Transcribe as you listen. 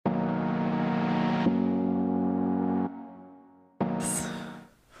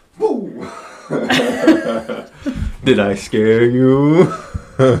Did I scare you?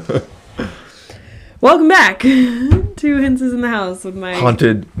 Welcome back to Hints is in the House with my...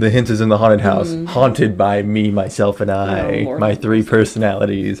 The Hints is in the haunted house. Haunted by me, myself, and I. Lord. My three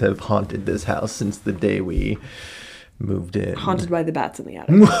personalities have haunted this house since the day we moved in. Haunted by the bats in the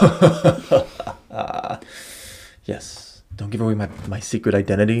attic. Yes. Don't give away my secret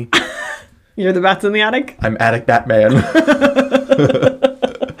identity. You're the bats in the attic? I'm Attic Batman.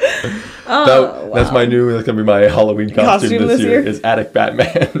 That's my new, that's going to be my Halloween costume this year, is Attic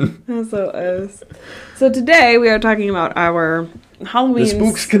Batman. That's so us. So today we are talking about our Halloween. The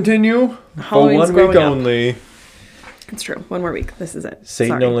spooks continue Halloween's for 1 week growing up. only. It's true. One more week. This is it.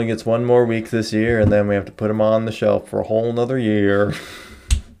 Satan Sorry. only gets one more week this year, and then we have to put him on the shelf for a whole nother year.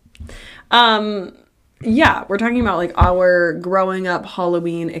 Yeah, we're talking about like our growing up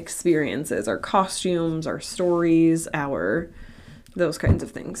Halloween experiences, our costumes, our stories, those kinds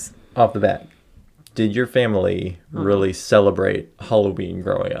of things. Off the bat, did your family really celebrate Halloween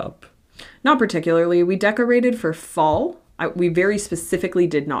growing up? Not particularly. We decorated for fall. We very specifically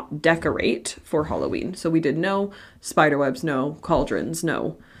did not decorate for Halloween. So we did no spiderwebs, no cauldrons,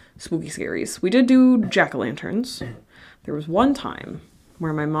 no spooky scaries. We did do jack-o'-lanterns. There was one time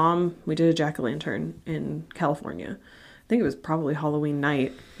where we did a jack-o'-lantern in California. I think it was probably Halloween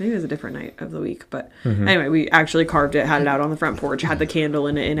night. Maybe it was a different night of the week. But anyway, we actually carved it, had it out on the front porch, had the candle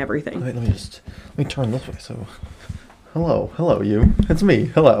in it and everything. Wait, let me turn this way. So, hello, you. It's me.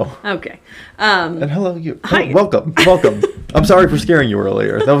 Hello. Okay. And hello, you. Hi. Oh, welcome. I'm sorry for scaring you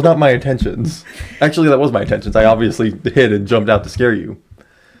earlier. That was not my intentions. Actually, that was my intentions. I obviously hid and jumped out to scare you.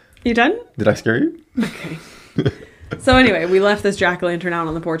 You done? Did I scare you? Okay. So anyway, we left this jack-o'-lantern out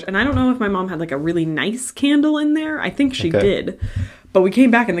on the porch, and I don't know if my mom had like a really nice candle in there. I think she did. But we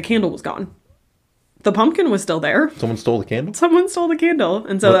came back and the candle was gone. The pumpkin was still there. Someone stole the candle? Someone stole the candle.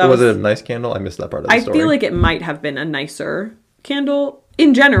 And so was it a nice candle? I missed that part of the story. I feel like it might have been a nicer candle.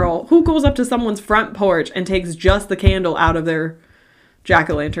 In general, who goes up to someone's front porch and takes just the candle out of their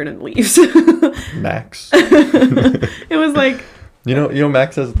jack-o'-lantern and leaves? Max. It was like... You know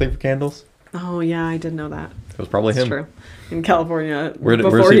Max has a thing for candles? Oh, yeah, I did know that. It was probably That's him. true. In California, Where's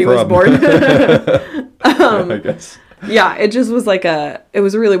before he he was from? born. I guess. Yeah, it just was like it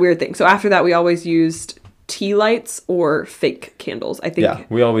was a really weird thing. So after that, we always used tea lights or fake candles. I think. Yeah,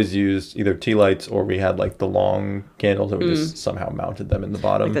 we always used either tea lights or we had like the long candles and we just somehow mounted them in the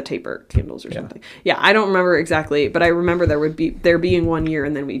bottom. Like the taper candles or something. Yeah, I don't remember exactly, but I remember there being 1 year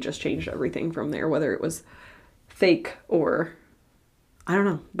and then we just changed everything from there, whether it was fake or... I don't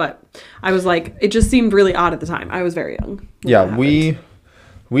know, but I was like, it just seemed really odd at the time. I was very young. Yeah, we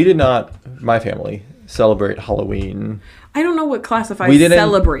did not, my family, celebrate Halloween. I don't know what classifies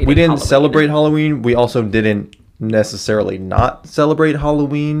celebrating We didn't Halloween. celebrate Halloween. We also didn't necessarily not celebrate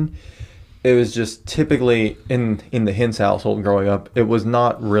Halloween. It was just typically in the Hints household growing up, it was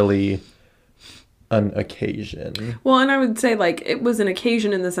not really an occasion. Well, and I would say like it was an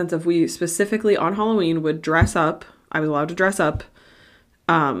occasion in the sense of we specifically on Halloween would dress up. I was allowed to dress up.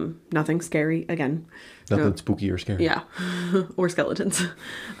 Nothing scary again. Nothing spooky or scary. Yeah. Or skeletons.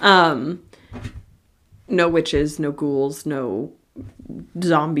 No witches, no ghouls, no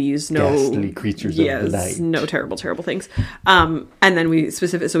zombies, no ghastly creatures of the night. No terrible things. And then we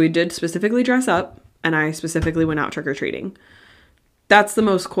did specifically dress up and I specifically went out trick-or-treating. That's the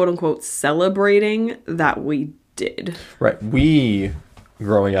most quote unquote celebrating that we did. Right. We,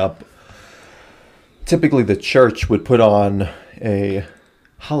 growing up, typically the church would put on a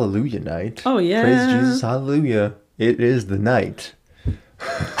Hallelujah night. Oh, yeah. Praise Jesus, hallelujah. It is the night.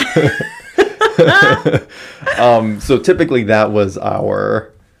 So typically that was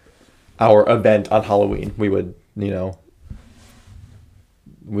our event on Halloween. We would, we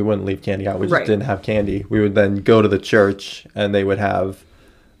wouldn't leave candy out. We just didn't have candy. We would then go to the church and they would have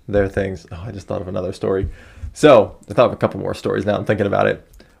their things. Oh, I just thought of another story. So I thought of a couple more stories now I'm thinking about it.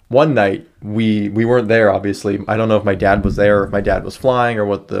 One night, we weren't there, obviously. I don't know if my dad was there or if my dad was flying or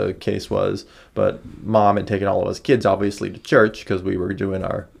what the case was. But Mom had taken all of us kids, obviously, to church because we were doing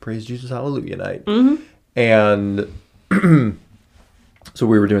our Praise Jesus Hallelujah night. Mm-hmm. And so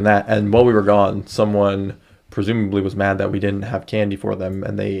we were doing that. And while we were gone, someone presumably was mad that we didn't have candy for them.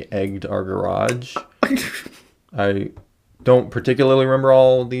 And they egged our garage. I don't particularly remember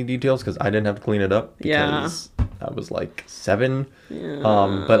all the details because I didn't have to clean it up. Because I was like 7.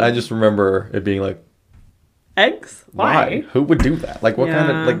 Yeah. But I just remember it being like, eggs? Why? Who would do that? Like, what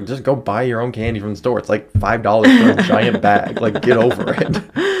kind of, like, just go buy your own candy from the store. It's like $5 for a giant bag. Like, get over it.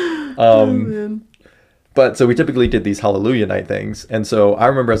 But so we typically did these Hallelujah night things. And so I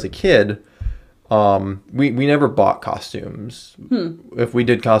remember as a kid, We never bought costumes. If we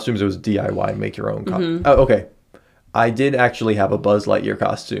did costumes, it was DIY, make your own costume. Oh, okay. I did actually have a Buzz Lightyear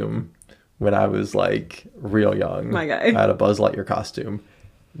costume when I was like real young. My guy. I had a Buzz Lightyear costume.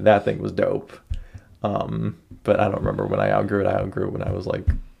 That thing was dope. But I don't remember when I outgrew it. I outgrew it when I was like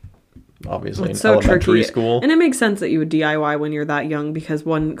obviously in elementary school. And it makes sense that you would DIY when you're that young because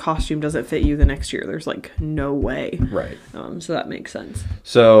one costume doesn't fit you the next year. There's like no way. Right. So that makes sense.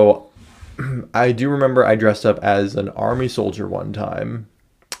 So I do remember I dressed up as an army soldier one time.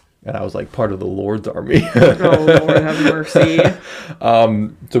 And I was like part of the Lord's army. Oh, Lord have mercy.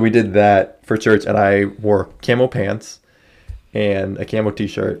 So we did that for church, and I wore camo pants and a camo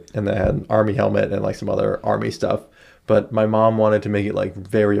t-shirt, and then had an army helmet and like some other army stuff. But my mom wanted to make it like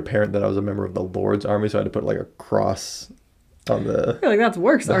very apparent that I was a member of the Lord's army, so I had to put like a cross on the. I feel like that's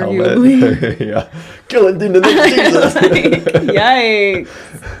worse, arguably. Yeah, killing in the name of Jesus.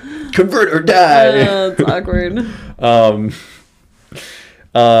 Yikes! Convert or die. That's awkward.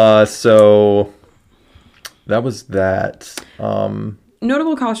 So that was that.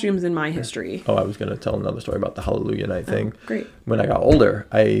 Notable costumes in my history. Oh, I was going to tell another story about the Hallelujah Night thing. Great. When I got older,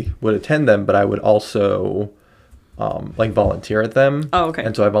 I would attend them, but I would also like volunteer at them. Oh, okay.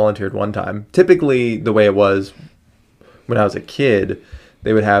 And so I volunteered one time. Typically, the way it was when I was a kid,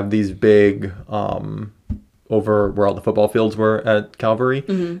 they would have these big over where all the football fields were at Calvary.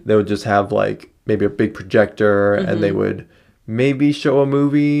 Mm-hmm. They would just have like maybe a big projector, mm-hmm. and they would maybe show a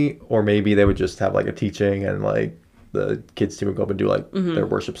movie, or maybe they would just have like a teaching, and like the kids team would go up and do like mm-hmm. their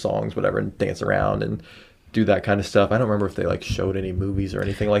worship songs, whatever, and dance around and do that kind of stuff. I don't remember if they like showed any movies or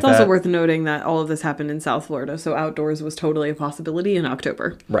anything like that. It's also worth noting that all of this happened in South Florida, so outdoors was totally a possibility in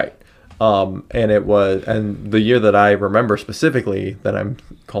October. Right. And it was, and the year that I remember specifically, that I'm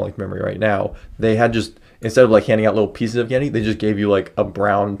calling from memory right now, they had just, instead of like handing out little pieces of candy, they just gave you like a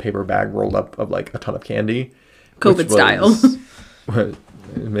brown paper bag rolled up of like a ton of candy. COVID style.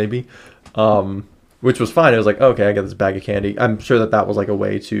 Maybe. Which was fine. It was like, okay, I got this bag of candy. I'm sure that that was like a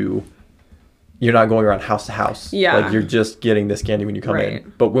way to, you're not going around house to house. Yeah. Like you're just getting this candy when you come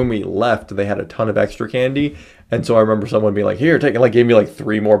in. But when we left, they had a ton of extra candy. And so I remember someone being like, here, take it. Like gave me like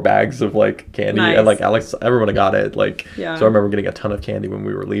 3 more bags of like candy. Nice. And like Alex, everyone got it. Like, yeah. So I remember getting a ton of candy when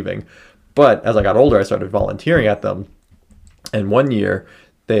we were leaving. But as I got older, I started volunteering at them. And one year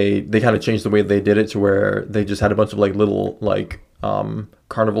they kind of changed the way they did it to where they just had a bunch of like little like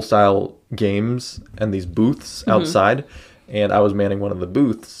carnival style games and these booths mm-hmm. outside. And I was manning one of the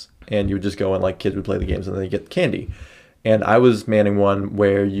booths. And you would just go and like kids would play the games and then you get candy. And I was manning one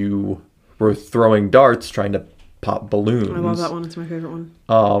where you were throwing darts trying to pop balloons. I love that one. It's my favorite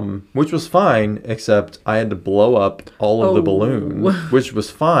one. Which was fine, except I had to blow up all of the balloons, which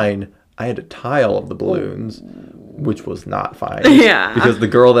was fine. I had to tie all of the balloons, which was not fine. Yeah. Because the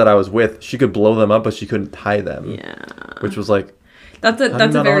girl that I was with, she could blow them up, but she couldn't tie them. Yeah. Which was like, that's a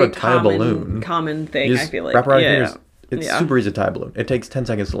very common thing, I feel like. Wrap around your fingers. It's super easy to tie a balloon. It takes 10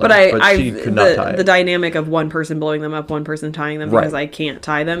 seconds to light, but she could not tie it. The dynamic of one person blowing them up, one person tying them because I can't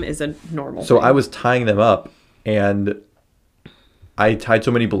tie them is a normal thing. I was tying them up, and I tied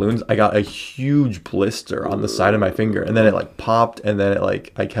so many balloons, I got a huge blister on the side of my finger, and then it like popped, and then it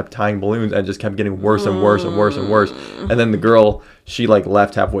like I kept tying balloons, and it just kept getting worse and worse and worse and worse. And then the girl, she like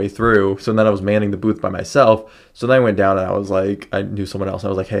left halfway through, so then I was manning the booth by myself. So then I went down and I was like, I knew someone else. I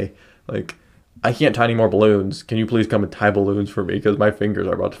was like, hey, like, I can't tie any more balloons. Can you please come and tie balloons for me? Because my fingers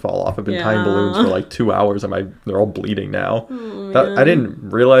are about to fall off. I've been tying balloons for like 2 hours and they're all bleeding now. I didn't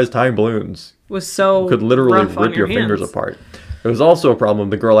realize tying balloons was so could literally rip your fingers apart. It was also a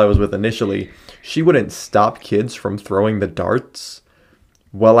problem. The girl I was with initially, she wouldn't stop kids from throwing the darts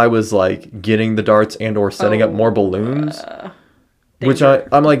while I was like getting the darts and or setting up more balloons. Which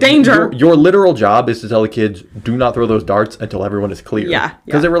I'm like, danger. Your literal job is to tell the kids, do not throw those darts until everyone is clear. Yeah.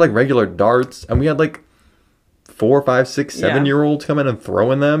 Because they were like regular darts. And we had like 4, 5, 6, 7-year-olds come in and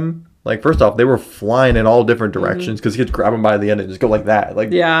throwing them. Like, first off, they were flying in all different directions because kids grab them by the end and just go like that. Like,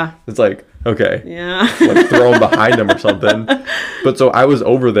 it's like, okay. Yeah. Like throw them behind them or something. But so I was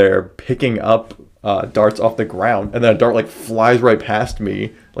over there picking up darts off the ground. And then a dart like flies right past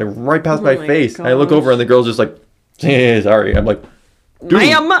me. Like right past my face. And I look over and the girl's just like, sorry. I'm like, dude,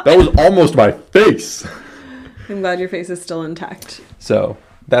 that was almost my face. I'm glad your face is still intact. So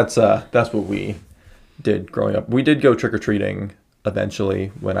that's what we did growing up. We did go trick-or-treating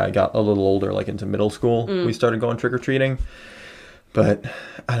eventually when I got a little older, like into middle school. We started going trick-or-treating. But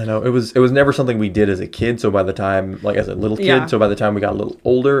I don't know. It was never something we did as a kid. So by the time, like as a little kid, so by the time we got a little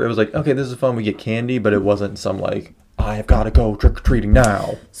older, it was like, okay, this is fun. We get candy, but it wasn't some like, I've got to go trick-or-treating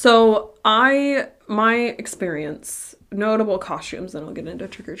now. So my experience, notable costumes, then I'll get into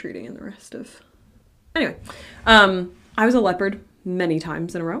trick-or-treating and the rest of Anyway, I was a leopard many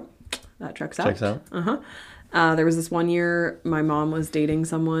times in a row. That checks out. Checks out. There was this one year my mom was dating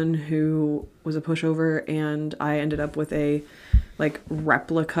someone who was a pushover, and I ended up with a like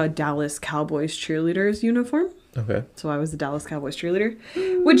replica Dallas Cowboys cheerleaders uniform. Okay. So I was the Dallas Cowboys cheerleader,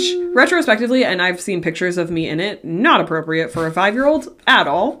 which retrospectively, and I've seen pictures of me in it, not appropriate for a 5-year-old at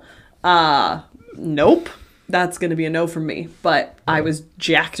all. Nope. That's going to be a no from me. But I was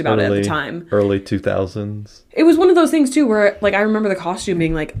jacked about it at the time. Early 2000s. It was one of those things too where like I remember the costume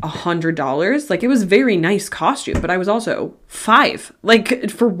being like $100. Like it was a very nice costume, but I was also 5. Like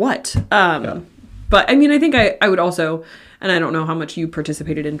for what? But I mean, I think I would also, and I don't know how much you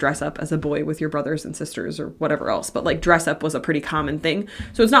participated in dress up as a boy with your brothers and sisters or whatever else, but like dress up was a pretty common thing.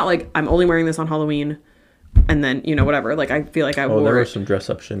 So it's not like I'm only wearing this on Halloween and then, you know, whatever. Like I feel like I wore there were some dress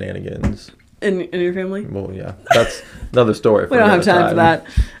up shenanigans. In your family? Well, yeah. That's another story for we don't have time for that.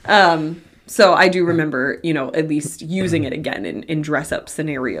 So I do remember, you know, at least using it again in dress up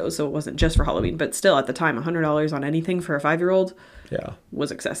scenarios. So it wasn't just for Halloween, but still at the time, $100 on anything for a 5-year-old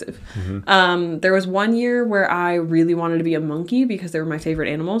was excessive. There was one year where I really wanted to be a monkey because they were my favorite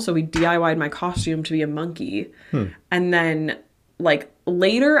animal. So we DIY'd my costume to be a monkey. And then like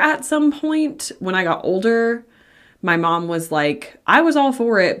later at some point when I got older, my mom was like, I was all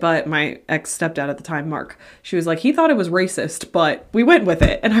for it, but my ex-stepdad at the time, Mark, she was like, he thought it was racist, but we went with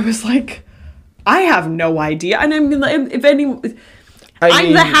it. And I was like, I have no idea. And I mean, if any,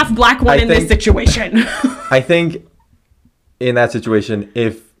 I'm the half black one in this situation. I think in that situation,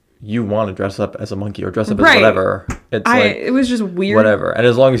 if you want to dress up as a monkey or dress up as whatever, it was just weird. Whatever. And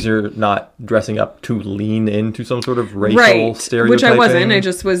as long as you're not dressing up to lean into some sort of racial stereotyping. Which I wasn't. I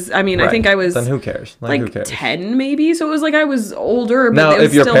just was, I mean, I think I was. Then who cares? Like who cares? 10 maybe. So it was like I was older, but now, it was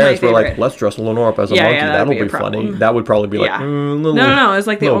if your still parents my were favorite. like, let's dress Lenore up as a monkey, that'll be funny. That would probably be like, no. It was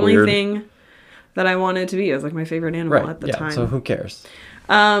like the only thing that I wanted to be. It was like my favorite animal at the time. So who cares?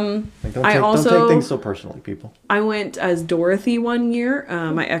 Don't take things so personally, people. I went as Dorothy one year.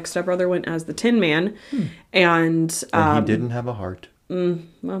 My ex-stepbrother went as the Tin Man. And he didn't have a heart.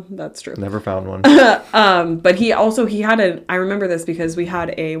 Well, that's true. Never found one. But he had I remember this because we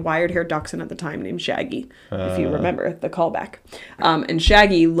had a wired-haired dachshund at the time named Shaggy, if you remember the callback. And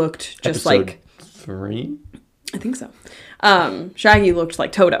Shaggy looked just Episode 3? I think so. Shaggy looked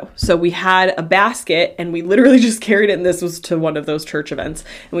like Toto. So we had a basket and we literally just carried it. And this was to one of those church events.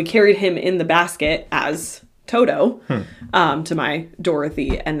 And we carried him in the basket as Toto to my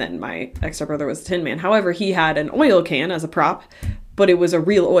Dorothy. And then my ex-brother was the Tin Man. However, he had an oil can as a prop, but it was a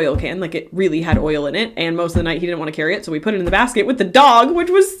real oil can. Like it really had oil in it. And most of the night he didn't want to carry it. So we put it in the basket with the dog, which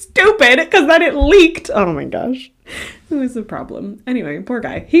was stupid because then it leaked. Oh my gosh. It was a problem. Anyway, poor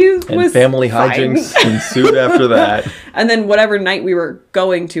guy. Was family fine. hijinks ensued after that. And then whatever night we were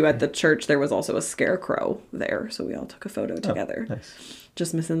going to at the church, there was also a scarecrow there. So we all took a photo together. Nice.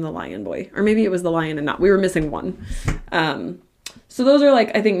 Just missing the lion boy. Or maybe it was the lion and not. We were missing one. So those are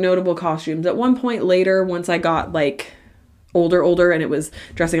like, I think, notable costumes. At one point later, once I got like older and it was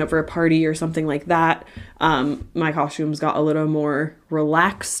dressing up for a party or something like that, my costumes got a little more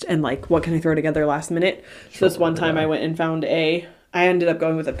relaxed and like, what can I throw together last minute? So this one time I went and found I ended up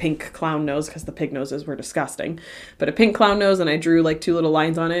going with a pink clown nose because the pig noses were disgusting, but a pink clown nose, and I drew like 2 little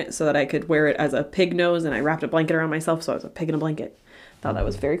lines on it so that I could wear it as a pig nose, and I wrapped a blanket around myself so I was a pig in a blanket. Thought that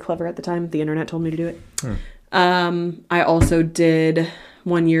was very clever at the time. The internet told me to do it. I also did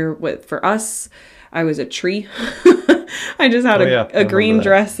one year for us, I was a tree. I just had a green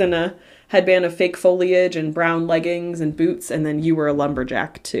dress and a headband of fake foliage and brown leggings and boots, and then you were a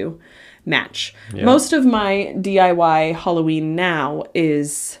lumberjack to match. Yeah. Most of my DIY Halloween now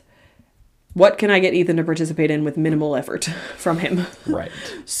is what can I get Ethan to participate in with minimal effort from him. Right.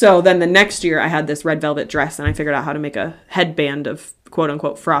 So then the next year I had this red velvet dress and I figured out how to make a headband of quote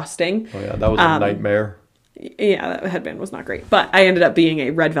unquote frosting. Oh yeah, that was a nightmare. Yeah, that headband was not great. But I ended up being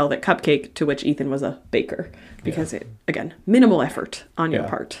a red velvet cupcake to which Ethan was a baker because it, again, minimal effort on your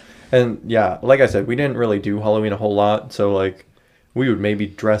part. And yeah, like I said, we didn't really do Halloween a whole lot. So like we would maybe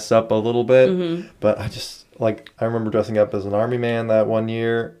dress up a little bit. But I remember dressing up as an army man that one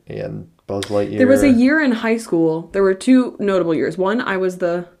year and Buzz Lightyear. There was a year in high school. There were 2 notable years. One, I was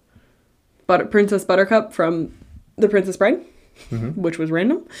the Princess Buttercup from The Princess Bride, which was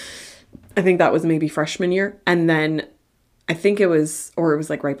random. I think that was maybe freshman year. And then I think it was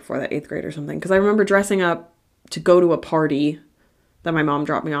like right before that, 8th grade or something. Because I remember dressing up to go to a party that my mom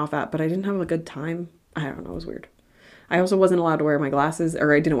dropped me off at, but I didn't have a good time. I don't know, it was weird. I also wasn't allowed to wear my glasses,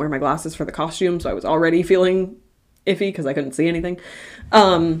 or I didn't wear my glasses for the costume, so I was already feeling iffy because I couldn't see anything.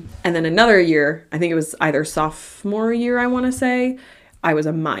 And then another year, I think it was either sophomore year, I want to say, I was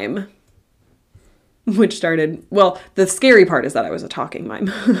a mime. which started, well, the scary part is that I was a talking mime.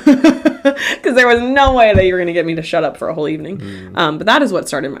 Because there was no way that you were going to get me to shut up for a whole evening. But that is what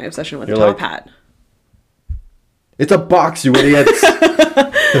started my obsession with the top hat. It's a box, you idiots!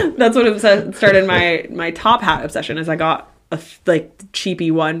 That's what started my top hat obsession, is I got a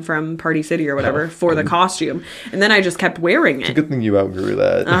cheapy one from Party City or whatever for the costume. And then I just kept wearing it. It's a good thing you outgrew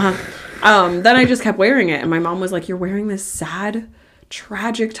that. Then I just kept wearing it. And my mom was like, you're wearing this sad,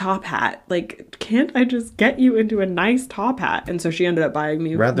 tragic top hat. Like, can't I just get you into a nice top hat? And so she ended up buying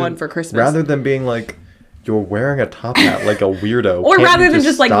me one for Christmas. Rather than being like, you're wearing a top hat like a weirdo. Or rather than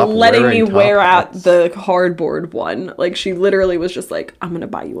just like letting me wear out the cardboard one. Like, she literally was just like, I'm going to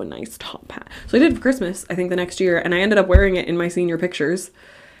buy you a nice top hat. So I did for Christmas, I think the next year. And I ended up wearing it in my senior pictures.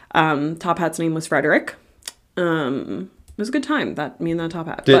 Top hat's name was Frederick. It was a good time, me and that top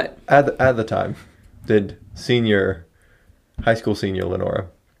hat. But at the time, did high school senior Lenora,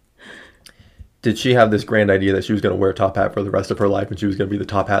 did she have this grand idea that she was going to wear a top hat for the rest of her life and she was going to be the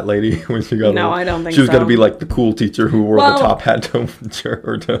top hat lady when she got No, I don't think so. She was going to be like the cool teacher who wore the top hat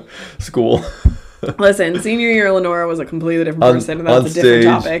to school. Listen, senior year Lenora was a completely different person, and that's a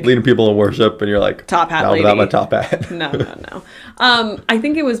different topic. Leading people in worship, and you're like, top hat lady. Without my top hat. No. I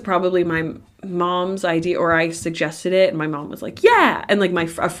think it was probably my mom's idea, or I suggested it, and my mom was like, yeah. And like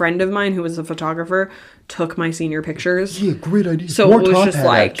a friend of mine who was a photographer took my senior pictures. Yeah, great idea. So it was just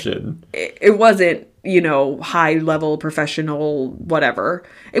like, it wasn't, high level professional, whatever.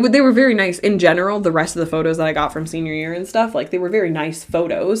 They were very nice in general. The rest of the photos that I got from senior year and stuff, like, they were very nice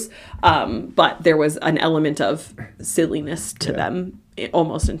photos. But there was an element of silliness to them,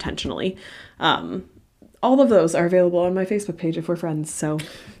 almost intentionally. All of those are available on my Facebook page if we're friends. So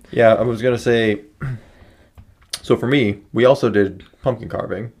yeah, I was gonna say, so for me, we also did pumpkin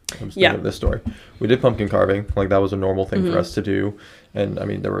carving. I'm just thinking of this story. We did pumpkin carving. Like, that was a normal thing for us to do. And I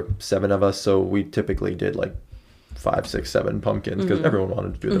mean, there were 7 of us, so we typically did like 5, 6, 7 pumpkins because everyone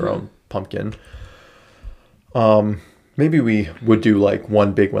wanted to do their own pumpkin. Maybe we would do like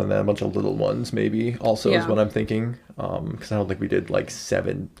one big one and then a bunch of little ones, maybe also is what I'm thinking. Because I don't think we did like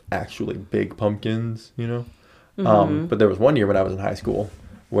 7 actually big pumpkins, But there was one year when I was in high school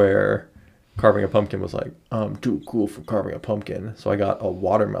where carving a pumpkin was like, too cool for carving a pumpkin. So I got a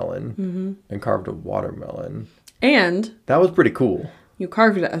watermelon and carved a watermelon. And that was pretty cool. You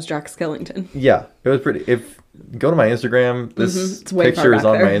carved it as Jack Skellington. Yeah, it was pretty. Go to my Instagram, this picture is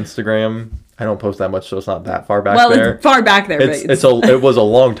on my Instagram. I don't post that much, so it's not that far back there. Well, it's far back there. It was a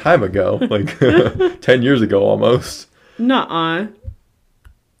long time ago, like 10 years ago almost. Nuh-uh.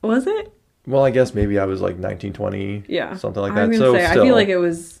 Was it? Well, I guess maybe I was like 19, 20, something like that. I feel like it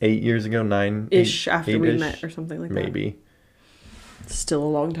was 8 years ago, 9-ish after we met or something like that. Maybe. Still a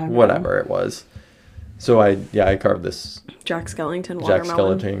long time ago. Whatever it was. So I carved this Jack Skellington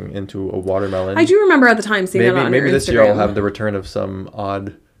watermelon. Jack Skellington into a watermelon. I do remember at the time seeing that on your Maybe this Instagram. year I'll have the return of some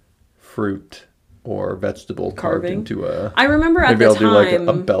odd fruit or vegetable carved into a... I remember at the time... Maybe I'll do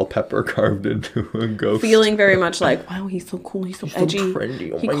like a bell pepper carved into a ghost. Feeling very much like, wow, he's so cool, he's so edgy. So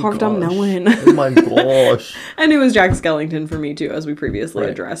trendy. He carved a melon. Oh my gosh. And it was Jack Skellington for me too, as we previously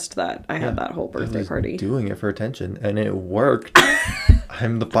addressed that I had that whole birthday party. Doing it for attention, and it worked.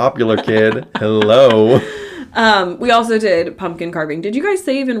 I'm the popular kid. Hello. We also did pumpkin carving. Did you guys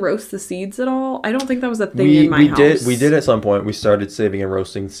save and roast the seeds at all? I don't think that was a thing in my house. We did at some point. We started saving and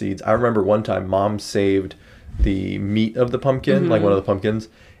roasting seeds. I remember one time Mom saved the meat of the pumpkin, like one of the pumpkins,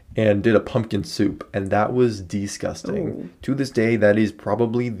 and did a pumpkin soup. And that was disgusting. Ooh. To this day, that is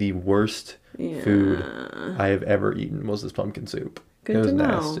probably the worst food I have ever eaten, was this pumpkin soup. Good it was to know.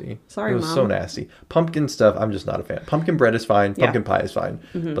 nasty. Sorry, It was Mom. so nasty. Pumpkin stuff, I'm just not a fan. Pumpkin bread is fine. Pumpkin pie is fine.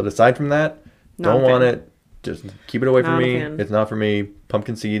 But aside from that, don't want it. Just keep it away from me. It's not for me.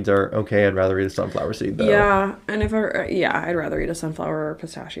 Pumpkin seeds are okay. I'd rather eat a sunflower seed, though. Yeah, and I'd rather eat a sunflower or a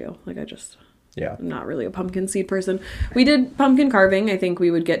pistachio. Like, I'm not really a pumpkin seed person. We did pumpkin carving. I think we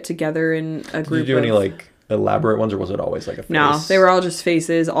would get together in a group. Did you do any, like, elaborate ones, or was it always, like, a face? No, they were all just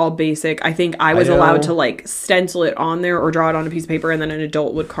faces, all basic. I think I was allowed to, like, stencil it on there or draw it on a piece of paper, and then an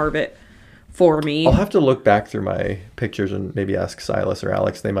adult would carve it for me. I'll have to look back through my pictures and maybe ask Silas or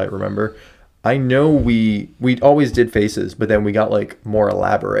Alex. They might remember. I know we always did faces, but then we got like more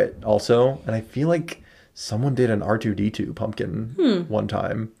elaborate also. And I feel like someone did an R2-D2 pumpkin one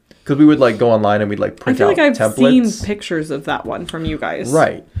time. Because we would like go online and we'd like print out templates. I feel like I've seen pictures of that one from you guys.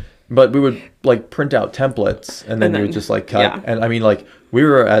 Right. But we would like print out templates and then you would just like cut. Yeah. And I mean, like, we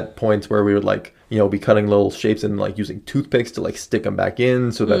were at points where we would like, be cutting little shapes and like using toothpicks to like stick them back in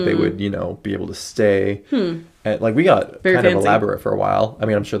so that they would, be able to stay. And like, we got very kind of elaborate for a while. I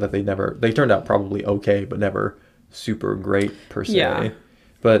mean, I'm sure that they turned out probably okay, but never super great per se. Yeah.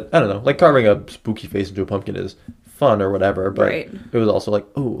 But I don't know, like carving a spooky face into a pumpkin is fun or whatever. But Right. it was also like,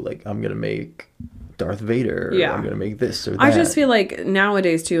 oh, like I'm gonna make Darth Vader. Or Yeah. I'm gonna make this or that. I just feel like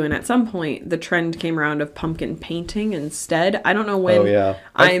nowadays too, and at some point the trend came around of pumpkin painting instead. I don't know when. Oh yeah.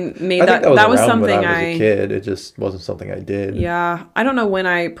 I made I that. think That was around something when I was a kid. It just wasn't something I did. Yeah, I don't know when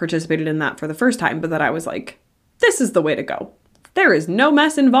I participated in that for the first time, but that I was like, this is the way to go. There is no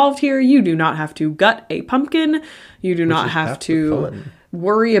mess involved here. You do not have to gut a pumpkin. You do not have to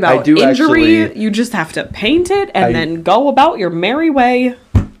worry about injury. You just have to paint it and then go about your merry way.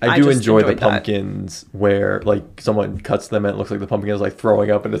 I do enjoy the pumpkins where like someone cuts them and it looks like the pumpkin is like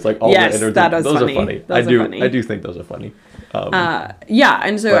throwing up and it's like all the innards. Those are funny. I do think those are funny. Yeah,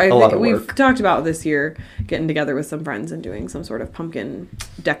 and so I think we've talked about this year getting together with some friends and doing some sort of pumpkin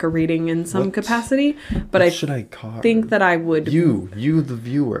decorating in some capacity. But should I carve? Think that I would. You the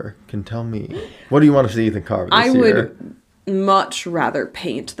viewer can tell me, what do you want to see Ethan carve this year? would much rather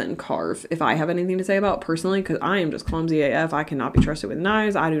paint than carve if I have anything to say about personally, because I am just clumsy AF. I cannot be trusted with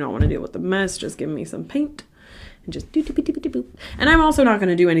knives. I do not want to deal with the mess. Just give me some paint and just do boop. And I'm also not going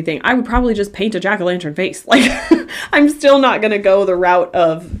to do anything. I would probably just paint a jack-o'-lantern face. Like, I'm still not going to go the route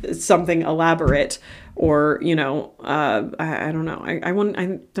of something elaborate or, you know, I don't know. I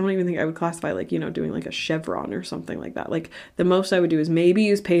don't even think I would classify like, you know, doing like a chevron or something like that. Like the most I would do is maybe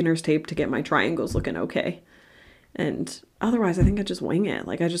use painter's tape to get my triangles looking okay. And otherwise, I think I just wing it.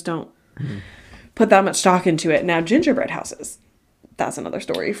 Like, I just don't put that much stock into it. Now, gingerbread houses, that's another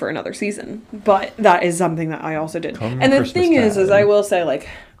story for another season. But that is something that I also did. And the thing is I will say, like,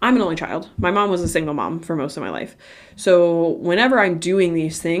 I'm an only child. My mom was a single mom for most of my life. So whenever I'm doing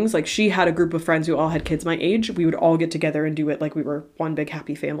these things, like, she had a group of friends who all had kids my age. We would all get together and do it like we were one big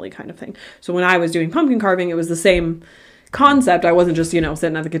happy family kind of thing. So when I was doing pumpkin carving, it was the same concept. I wasn't just, you know,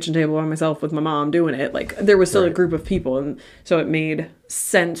 sitting at the kitchen table by myself with my mom doing it. Like, there was still a group of people, and so it made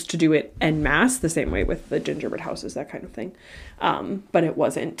sense to do it en masse the same way with the gingerbread houses, that kind of thing. But it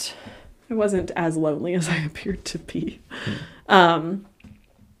wasn't as lonely as I appeared to be.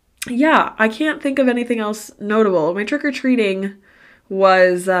 Yeah, I can't think of anything else notable. My trick-or-treating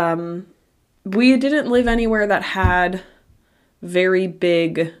was we didn't live anywhere that had very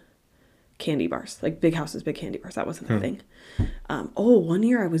big candy bars, like big houses, big candy bars. That wasn't a thing. One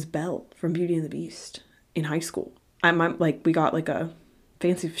year I was Belle from Beauty and the Beast in high school. We got like a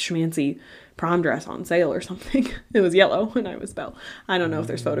fancy schmancy prom dress on sale or something. It was yellow and I was Belle. I don't know if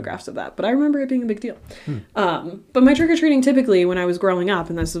there's photographs of that, but I remember it being a big deal. But my trick-or-treating typically when I was growing up,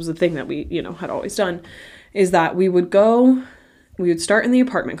 and this was a thing that we, you know, had always done, is that we would start in the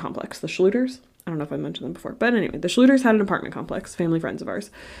apartment complex, the Schluters. I don't know if I mentioned them before, but anyway, the Schluters had an apartment complex, family friends of ours.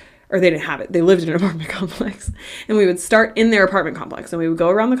 Or they didn't have it. They lived in an apartment complex. And we would start in their apartment complex. And we would go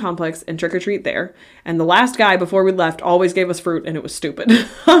around the complex and trick-or-treat there. And the last guy, before we left, always gave us fruit. And it was stupid.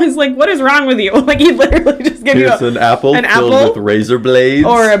 I was like, what is wrong with you? Like, he literally just gave you an apple filled with razor blades.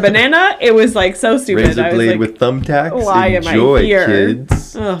 Or a banana. It was, like, so stupid. Razor blade with thumbtacks. Why Enjoy, am I here?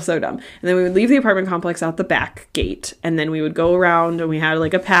 Kids. Oh, so dumb. And then we would leave the apartment complex out the back gate. And then we would go around and we had,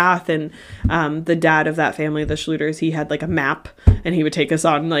 like, a path. And the dad of that family, the Schluters, he had, like, a map. And he would take us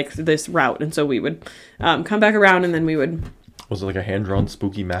on, like, this route. And so we would come back around and then we would... Was it like a hand-drawn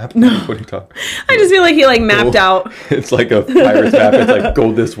spooky map? No. What are you talking? I just feel like he like mapped out. It's like a pirate's map. It's like,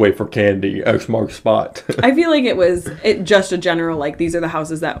 go this way for candy. X marks spot. I feel like it was just a general, like, these are the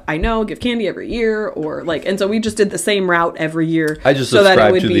houses that I know give candy every year, or like, and so we just did the same route every year. I just so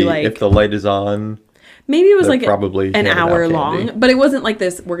subscribed to the, like, if the light is on. Maybe it was like probably an hour long, but it wasn't like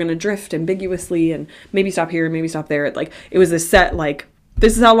this, we're going to drift ambiguously and maybe stop here and maybe stop there. It was this set, like,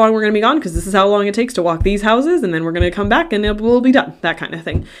 this is how long we're going to be gone because this is how long it takes to walk these houses, and then we're going to come back and it will be done, that kind of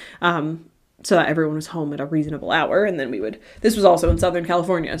thing. So that everyone was home at a reasonable hour, and then this was also in Southern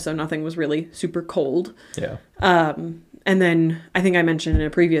California, so nothing was really super cold. Yeah. And then I think I mentioned in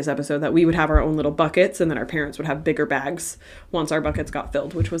a previous episode that we would have our own little buckets, and then our parents would have bigger bags once our buckets got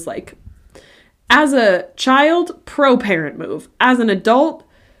filled, which was like, as a child, pro-parent move. As an adult,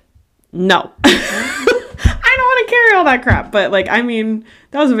 no. I don't want to carry all that crap, but like, I mean,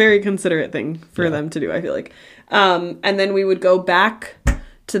 that was a very considerate thing for them to do, I feel like. And then we would go back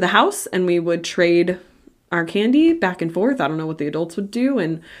to the house and we would trade our candy back and forth. I don't know what the adults would do,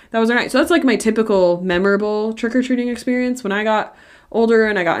 and that was all right. So that's like my typical memorable trick-or-treating experience. When I got older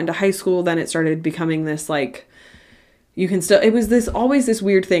and I got into high school, then it started becoming this like, it was always this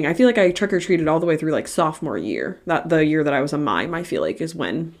weird thing. I feel like I trick-or-treated all the way through like sophomore year. That the year that I was a mime, I feel like, is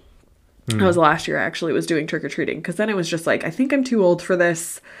when that was the last year I actually was doing trick-or-treating, because then it was just like, I think I'm too old for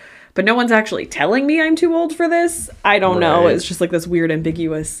this, but no one's actually telling me I'm too old for this. I don't know. It's just like this weird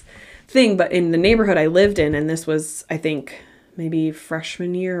ambiguous thing. But in the neighborhood I lived in, and this was, I think, maybe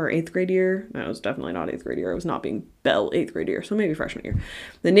freshman year or 8th grade year. No, it was definitely not 8th grade year. I was not being Belle 8th grade year. So maybe freshman year.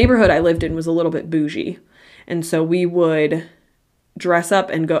 The neighborhood I lived in was a little bit bougie. And so we would dress up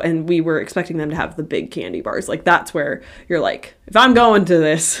and go, and we were expecting them to have the big candy bars. Like, that's where you're like, if I'm going to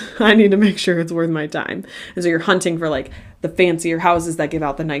this, I need to make sure it's worth my time. And so you're hunting for like the fancier houses that give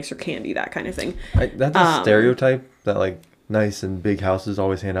out the nicer candy, that kind of thing. That's a stereotype that like nice and big houses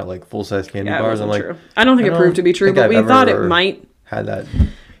always hand out like full-size candy bars. I'm like, true. I don't think it proved to be true, but we thought it might. Had that.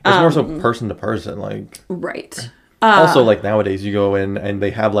 It's more so person to person, like. Right. Also, like nowadays, you go in and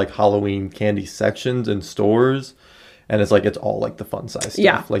they have like Halloween candy sections in stores, and it's like it's all like the fun size stuff.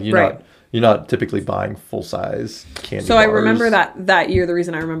 Yeah, like you're not typically buying full size candy. So bars. I remember that year. The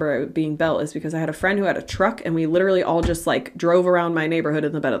reason I remember it being Belle is because I had a friend who had a truck, and we literally all just like drove around my neighborhood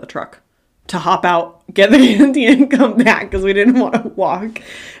in the bed of the truck to hop out, get the candy, and come back because we didn't want to walk.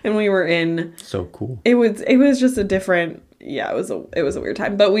 And we were in. So cool. It was just a different. Yeah, it was a weird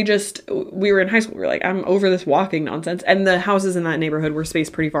time. But we were in high school. We were like, I'm over this walking nonsense. And the houses in that neighborhood were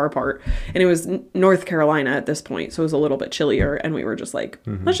spaced pretty far apart. And it was North Carolina at this point, so it was a little bit chillier. And we were just like,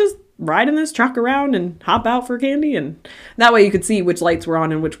 let's just ride in this truck around and hop out for candy. And that way you could see which lights were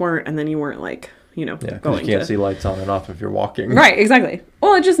on and which weren't. And then you weren't like, going you can't see lights on and off if you're walking. Right, exactly.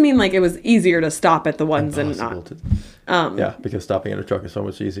 Well, it just mean like it was easier to stop at the ones and not. Yeah, because stopping in a truck is so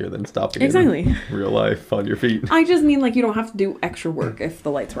much easier than stopping in real life on your feet. I just mean like you don't have to do extra work if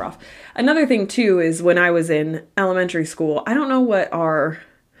the lights were off. Another thing too is when I was in elementary school, I don't know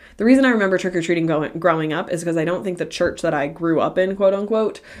the reason I remember trick-or-treating growing up is because I don't think the church that I grew up in, quote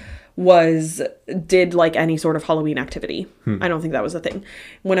unquote, did like any sort of Halloween activity. I don't think that was a thing.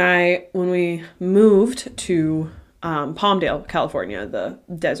 When we moved to Palmdale, California, the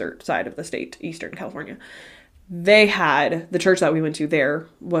desert side of the state, Eastern California, the church that we went to there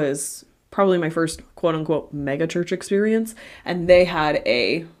was probably my first quote unquote mega church experience. And they had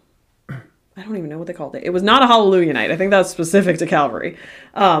I don't even know what they called it. It was not a Hallelujah night. I think that was specific to Calvary.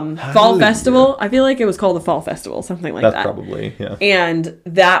 Fall Festival. I feel like it was called the Fall Festival, something like that. That's probably, yeah. And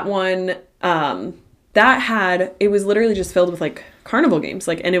that one, it was literally just filled with like carnival games,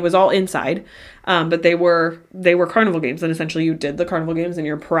 like, and it was all inside. But they were carnival games, and essentially you did the carnival games and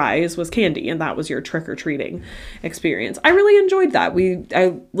your prize was candy, and that was your trick-or-treating experience. I really enjoyed that.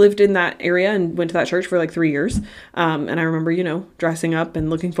 I lived in that area and went to that church for like 3 years. And I remember, dressing up and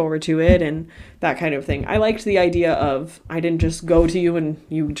looking forward to it and that kind of thing. I liked the idea of, I didn't just go to you and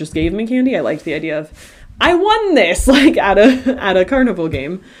you just gave me candy. I liked the idea of, I won this, like at a carnival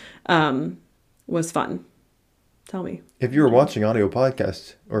game. Was fun. Tell me. If you were watching audio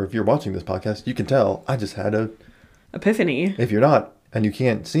podcasts, or if you're watching this podcast, you can tell I just had a epiphany. If you're not, and you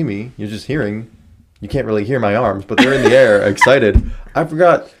can't see me, you're just hearing. You can't really hear my arms, but they're in the air, excited. I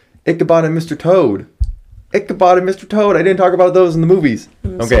forgot Ichabod and Mr. Toad. Ichabod and Mr. Toad. I didn't talk about those in the movies.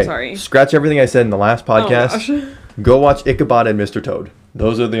 I'm so sorry. Scratch everything I said in the last podcast. Oh, go watch Ichabod and Mr. Toad.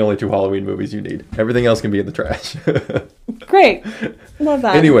 Those are the only 2 Halloween movies you need. Everything else can be in the trash. Great. Love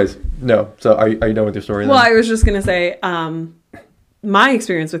that. Anyways, no. So are you done with your story then? Well, I was just going to say, my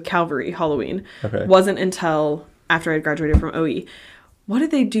experience with Calvary Halloween wasn't until after I had graduated from OE. What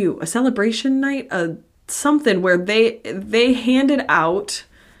did they do? A celebration night? Something where they handed out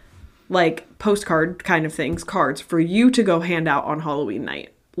like postcard kind of things, cards for you to go hand out on Halloween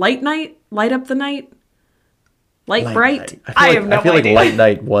night. Light up the night? Light bright? I have no idea. I feel like Light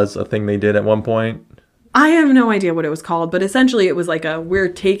Night was a thing they did at one point. I have no idea what it was called, but essentially it was like we're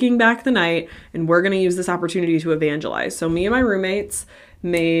taking back the night and we're going to use this opportunity to evangelize. So me and my roommates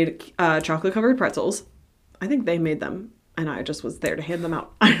made chocolate covered pretzels. I think they made them and I just was there to hand them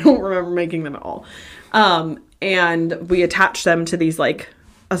out. I don't remember making them at all. And we attached them to these like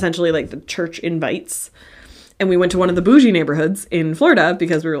essentially like the church invites. And we went to one of the bougie neighborhoods in Florida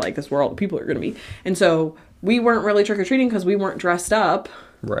because we were like, this is where all the people are going to be. And so we weren't really trick-or-treating because we weren't dressed up.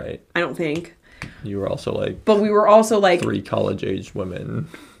 Right. I don't think. You were also like... But we were also like... 3 college-age women.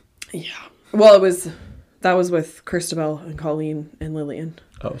 Yeah. Well, that was with Christabel and Colleen and Lillian.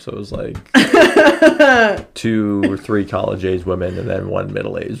 Oh, so it was like 2 or 3 college-age women and then 1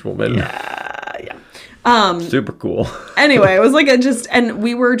 middle-aged woman. Yeah. Super cool. Anyway, it was like and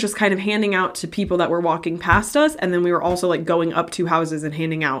we were just kind of handing out to people that were walking past us. And then we were also like going up to houses and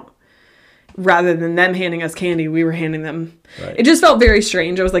handing out. Rather than them handing us candy, we were handing them. Right. It just felt very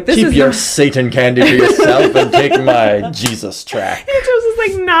strange. I was like, keep your Satan candy to yourself and take my Jesus track. It was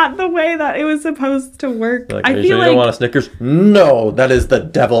just like not the way that it was supposed to work. Like, you don't want a Snickers? No, that is the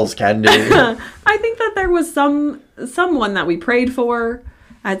devil's candy. I think that there was someone that we prayed for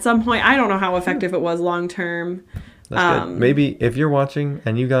at some point. I don't know how effective it was long term. That's good. Maybe if you're watching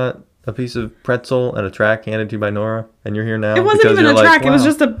and you got a piece of pretzel and a track handed to you by Nora, and you're here now. It wasn't even a track. Wow. It was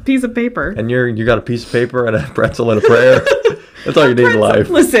just a piece of paper. And you got a piece of paper and a pretzel and a prayer. That's all you need in life.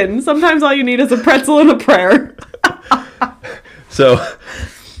 Listen, sometimes all you need is a pretzel and a prayer. So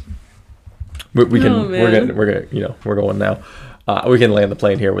we're going now. We can land the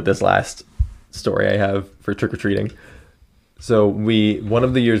plane here with this last story I have for trick-or-treating. So one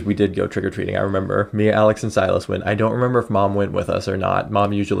of the years we did go trick-or-treating, I remember me, Alex, and Silas went. I don't remember if Mom went with us or not.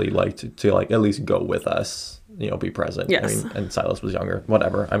 Mom usually liked to like at least go with us, be present. Yes. And Silas was younger,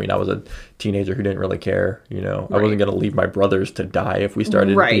 whatever. I mean, I was a teenager who didn't really care, Right. I wasn't going to leave my brothers to die if we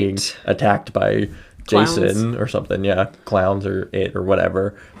started being attacked by Jason or something. Yeah, clowns or it or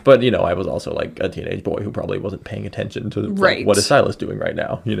whatever. But, I was also like a teenage boy who probably wasn't paying attention to like, what is Silas doing right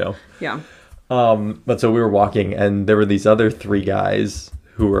now, Yeah. But so we were walking, and there were these other 3 guys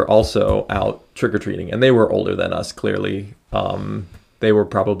who were also out trick-or-treating, and they were older than us, clearly. They were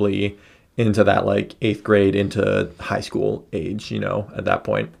probably into that, like, 8th grade into high school age, at that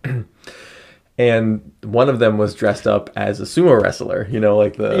point. And one of them was dressed up as a sumo wrestler,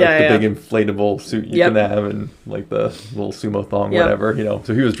 like the big inflatable suit you can have, and like the little sumo thong, whatever,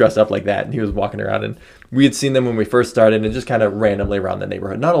 So he was dressed up like that, and he was walking around, and we had seen them when we first started, and just kind of randomly around the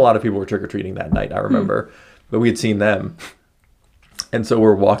neighborhood. Not a lot of people were trick-or-treating that night, I remember, but we had seen them. And so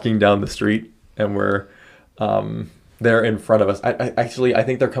we're walking down the street, and they're in front of us. I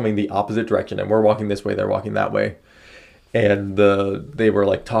think they're coming the opposite direction, and we're walking this way, they're walking that way. And they were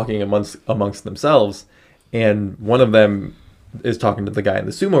like talking amongst themselves, and one of them is talking to the guy in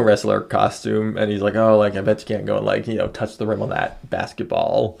the sumo wrestler costume, and he's like, "Oh, like I bet you can't go and like touch the rim on that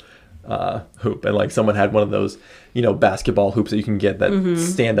basketball hoop." And like someone had one of those basketball hoops that you can get that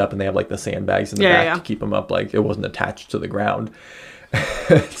stand up, and they have like the sandbags in the back to keep them up, like it wasn't attached to the ground.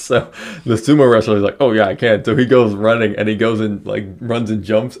 So the sumo wrestler is like, "Oh yeah, I can." So he goes running, and he goes and like runs and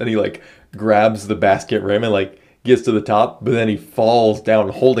jumps, and he like grabs the basket rim and like gets to the top, but then he falls down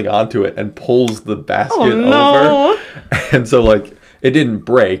holding onto it and pulls the basket over. And so like it didn't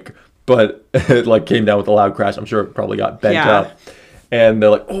break, but it like came down with a loud crash. I'm sure it probably got bent up. And they're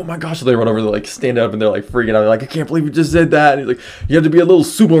like, "Oh my gosh." So they run over, they like stand up, and they're like freaking out. They're like, "I can't believe you just did that." And he's like, "You have to be a little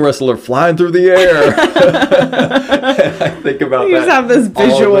sumo wrestler flying through the air." And I think about you that. You just have this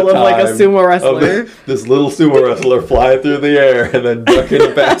visual of like a sumo wrestler. This little sumo wrestler flying through the air and then ducking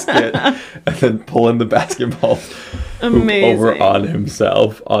a basket and then pulling the basketball over on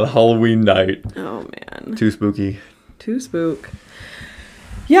himself on Halloween night. Oh man. Too spooky. Too spook.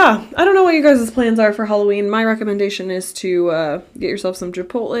 Yeah, I don't know what you guys' plans are for Halloween. My recommendation is to get yourself some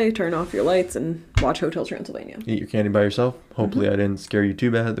Chipotle, turn off your lights, and watch Hotel Transylvania. Eat your candy by yourself. Hopefully I didn't scare you too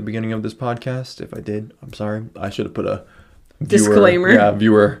bad at the beginning of this podcast. If I did, I'm sorry. I should have put a disclaimer.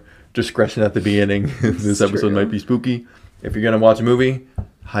 Viewer discretion at the beginning. This episode might be spooky. If you're going to watch a movie,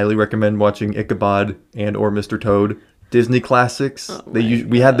 highly recommend watching Ichabod and or Mr. Toad. Disney classics.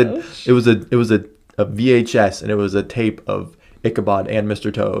 We had it was a VHS, and it was a tape of Ichabod and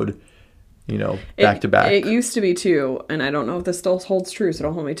Mr. Toad, back to back. It used to be too, and I don't know if this still holds true, so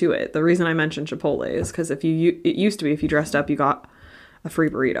don't hold me to it. The reason I mentioned Chipotle is because it used to be if you dressed up, you got a free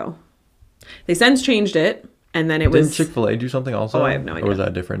burrito. They since changed it, and then it was... Didn't Chick-fil-A do something also? Oh, I have no idea. Or was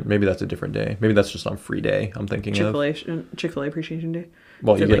that different? Maybe that's a different day. Maybe that's just on free day I'm thinking of. Chick-fil-A Appreciation Day?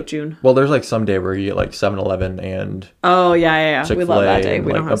 Well, you get like June. Well, there's like some day where you get like 7-Eleven and... Oh, yeah. Chick-fil-A, we love that day.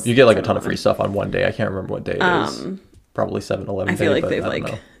 We don't have you get like a ton of free stuff on one day. I can't remember what day it is. Probably 7-Eleven. I feel like they've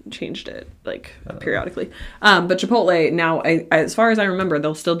like changed it like periodically. But Chipotle now, as far as I remember,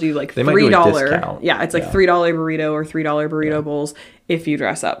 they'll still do like $3. Yeah, it's like $3 burrito or $3 burrito bowls if you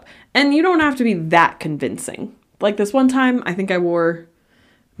dress up, and you don't have to be that convincing. Like this one time, I think I wore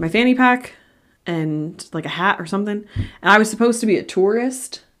my fanny pack and like a hat or something, and I was supposed to be a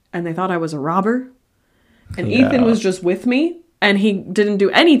tourist, and they thought I was a robber, and Ethan was just with me. And he didn't do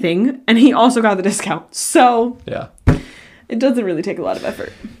anything, and he also got the discount. So it doesn't really take a lot of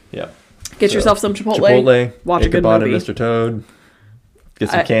effort. Yeah. Get yourself some Chipotle. Watch Ichabod a good movie. And Mr. Toad. Get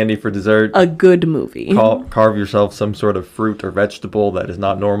some candy for dessert. A good movie. Carve yourself some sort of fruit or vegetable that is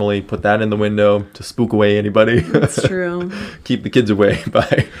not normally. Put that in the window to spook away anybody. That's true. Keep the kids away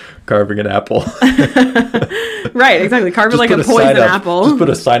by carving an apple. Right, exactly. Carve it like a poison apple. Just put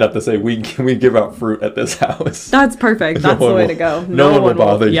a sign up to say, we give out fruit at this house. That's perfect. That's the way to go. No one will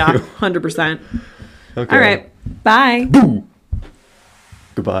bother you. Yeah, 100%. Okay. All right. Bye. Boo.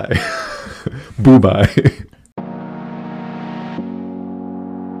 Goodbye. Boo bye.